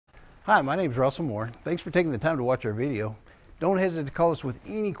Hi, my name is Russell Moore. Thanks for taking the time to watch our video. Don't hesitate to call us with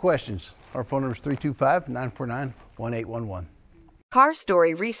any questions. Our phone number is 325-949-1811. Car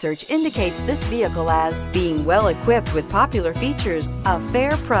Story research indicates this vehicle as being well equipped with popular features, a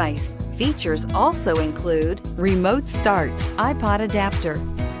fair price. Features also include remote start, iPod adapter,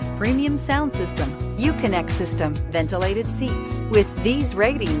 premium sound system, Uconnect system, ventilated seats. With these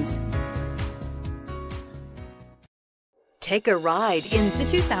ratings, take a ride in the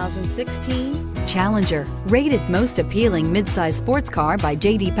 2016 Challenger. Rated most appealing midsize sports car by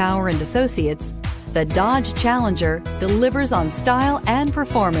J.D. Power and Associates, the Dodge Challenger delivers on style and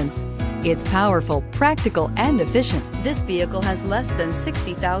performance. It's powerful, practical, and efficient. This vehicle has less than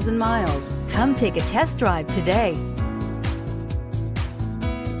 60,000 miles. Come take a test drive today.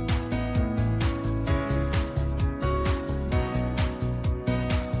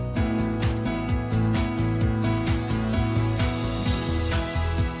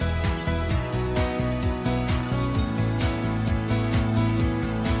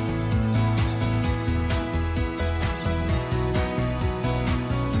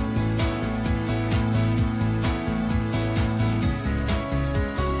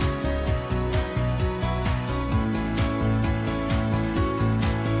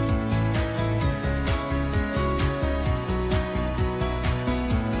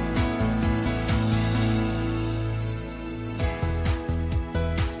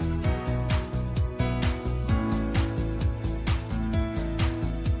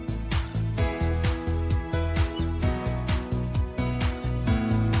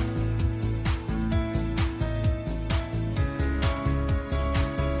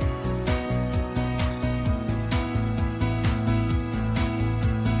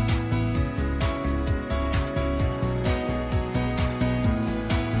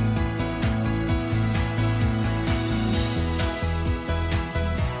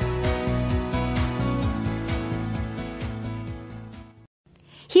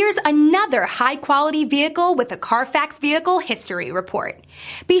 Here's another high-quality vehicle with a Carfax Vehicle History Report.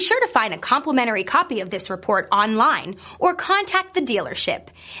 Be sure to find a complimentary copy of this report online or contact the dealership.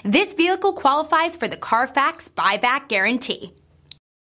 This vehicle qualifies for the Carfax Buyback Guarantee.